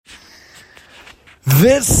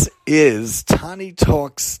This is Tani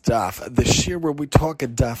Talks Daf, the shir where we talk a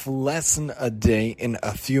daf lesson a day in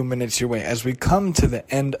a few minutes your way. As we come to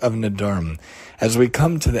the end of Nadarim, as we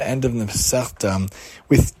come to the end of the Masechta,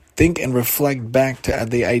 we think and reflect back to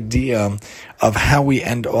the idea of how we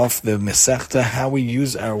end off the Masechta, how we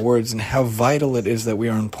use our words, and how vital it is that we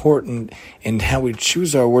are important in how we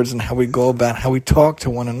choose our words and how we go about how we talk to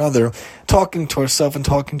one another, talking to ourselves and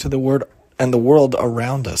talking to the word and the world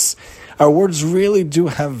around us. Our words really do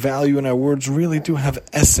have value, and our words really do have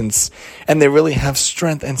essence, and they really have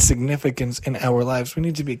strength and significance in our lives. We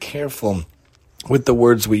need to be careful with the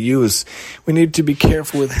words we use. We need to be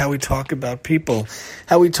careful with how we talk about people,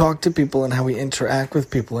 how we talk to people, and how we interact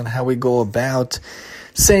with people, and how we go about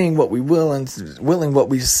saying what we will and willing what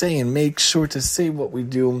we say, and make sure to say what we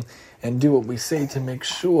do and do what we say to make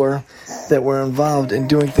sure that we're involved in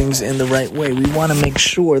doing things in the right way. We want to make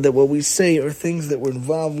sure that what we say are things that we're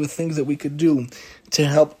involved with, things that we could do to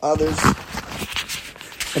help others,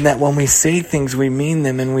 and that when we say things, we mean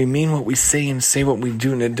them, and we mean what we say and say what we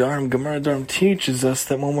do. Gemara Nadarim teaches us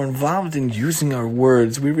that when we're involved in using our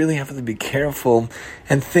words, we really have to be careful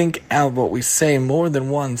and think out what we say more than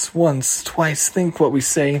once, twice. Think what we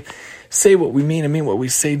say what we mean, and mean what we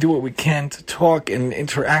say, do what we can to talk and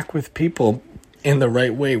interact with people in the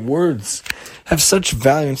right way. Words have such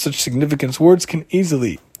value and such significance. Words can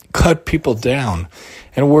easily cut people down,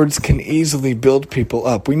 and words can easily build people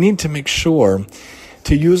up. We need to make sure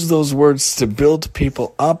to use those words to build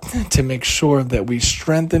people up, to make sure that we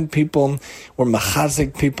strengthen people, we're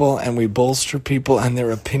machazik people, and we bolster people and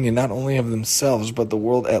their opinion, not only of themselves, but the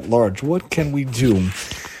world at large. What can we do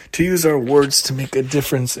to use our words to make a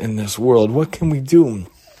difference in this world? What can we do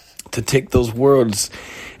to take those words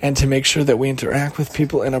and to make sure that we interact with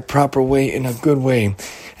people in a proper way, in a good way,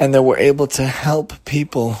 and that we're able to help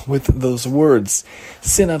people with those words?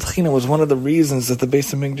 Sinat China was one of the reasons that the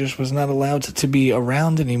Beis HaMikdash was not allowed to be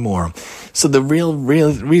around anymore. So the real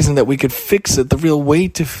reason that we could fix it, the real way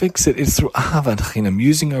to fix it, is through Ahavat Chinam,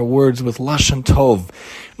 using our words with Lashon Tov,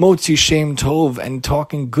 Motzi Shem Tov, and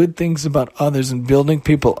talking good things about others and building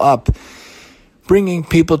people up, bringing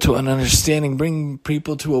people to an understanding, bringing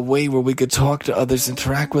people to a way where we could talk to others,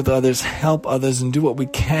 interact with others, help others, and do what we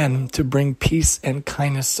can to bring peace and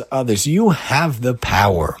kindness to others. You have the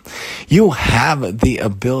power. You have the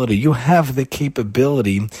ability. You have the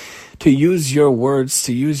capability to use your words,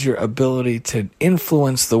 to use your ability to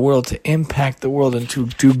influence the world, to impact the world, and to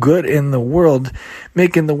do good in the world,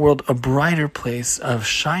 making the world a brighter place, a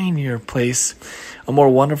shinier place, a more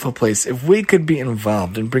wonderful place. If we could be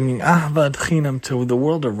involved in bringing Ahavat Chinam to the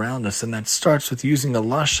world around us, and that starts with using a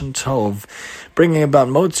Lashon Tov, bringing about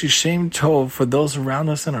Motzi Shem Tov for those around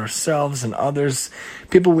us and ourselves and others,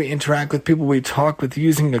 people we interact with, people we talk with,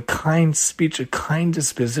 using a kind speech, a kind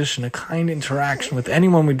disposition, a kind interaction with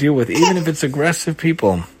anyone we deal with, even if it's aggressive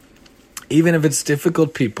people, even if it's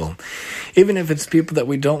difficult people, even if it's people that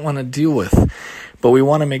we don't want to deal with. But we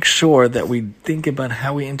want to make sure that we think about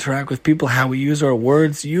how we interact with people, how we use our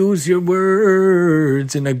words. Use your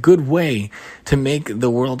words in a good way to make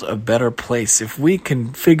the world a better place. If we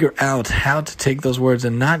can figure out how to take those words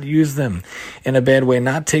and not use them in a bad way,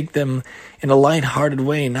 not take them in a light-hearted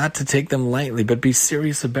way, not to take them lightly, but be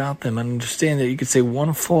serious about them and understand that you could say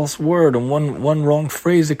one false word and one wrong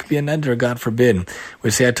phrase, it could be a neder, God forbid. We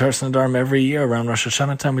say Atar Nadarim every year around Rosh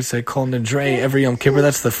Hashanah time. We say Kol Nidrei every Yom Kippur.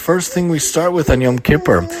 That's the first thing we start with on Yom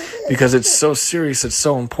Kippur, because it's so serious, it's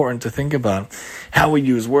so important to think about how we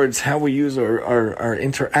use words, how we use our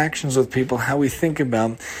interactions with people, how we think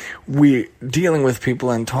about we dealing with people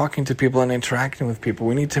and talking to people and interacting with people.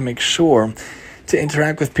 We need to make sure to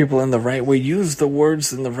interact with people in the right way, use the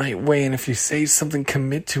words in the right way, and if you say something,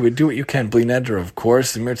 commit to it, do what you can. Bli neder, of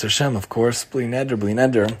course, Mirz Hashem, of course, bli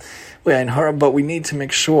neder. But we need to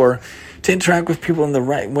make sure to interact with people in the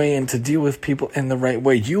right way and to deal with people in the right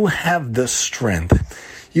way. You have the strength.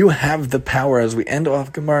 You have the power. As we end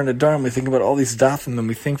off Gemara Nadarim, we think about all these dafim, and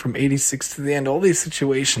we think from 86 to the end, all these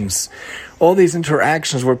situations, all these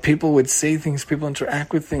interactions where people would say things, people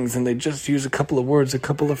interact with things, and they just use a couple of words, a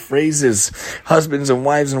couple of phrases, husbands and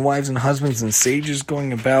wives and husbands and sages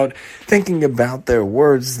going about, thinking about their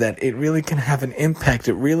words, that it really can have an impact,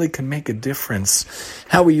 it really can make a difference.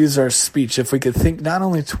 How we use our speech, if we could think not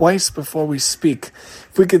only twice before we speak,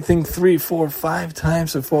 if we could think 3, 4, 5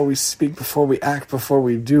 times before we speak, before we act, before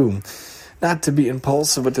we do, not to be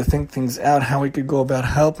impulsive, but to think things out, how we could go about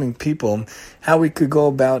helping people, how we could go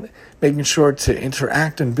about making sure to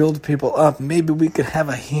interact and build people up. Maybe we could have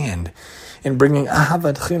a hand in bringing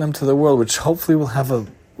Ahavat Chinam to the world, which hopefully will have a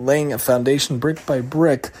laying a foundation brick by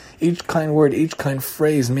brick, each kind word, each kind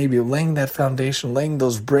phrase, maybe laying that foundation, laying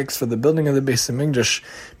those bricks for the building of the Beis HaMikdash.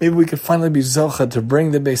 Maybe we could finally be Zocha to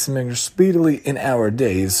bring the Beis HaMikdash speedily in our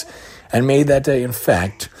days, and may that day, in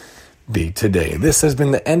fact, be today. This has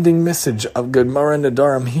been the ending message of Gemara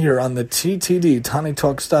Nedarim here on the TTD, Tani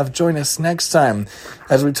Talk Stuff. Join us next time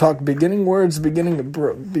as we talk beginning words, beginning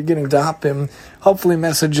dafim, hopefully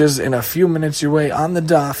messages in a few minutes your way on the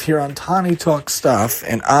daf here on Tani Talk Stuff,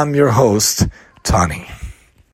 and I'm your host, Tani.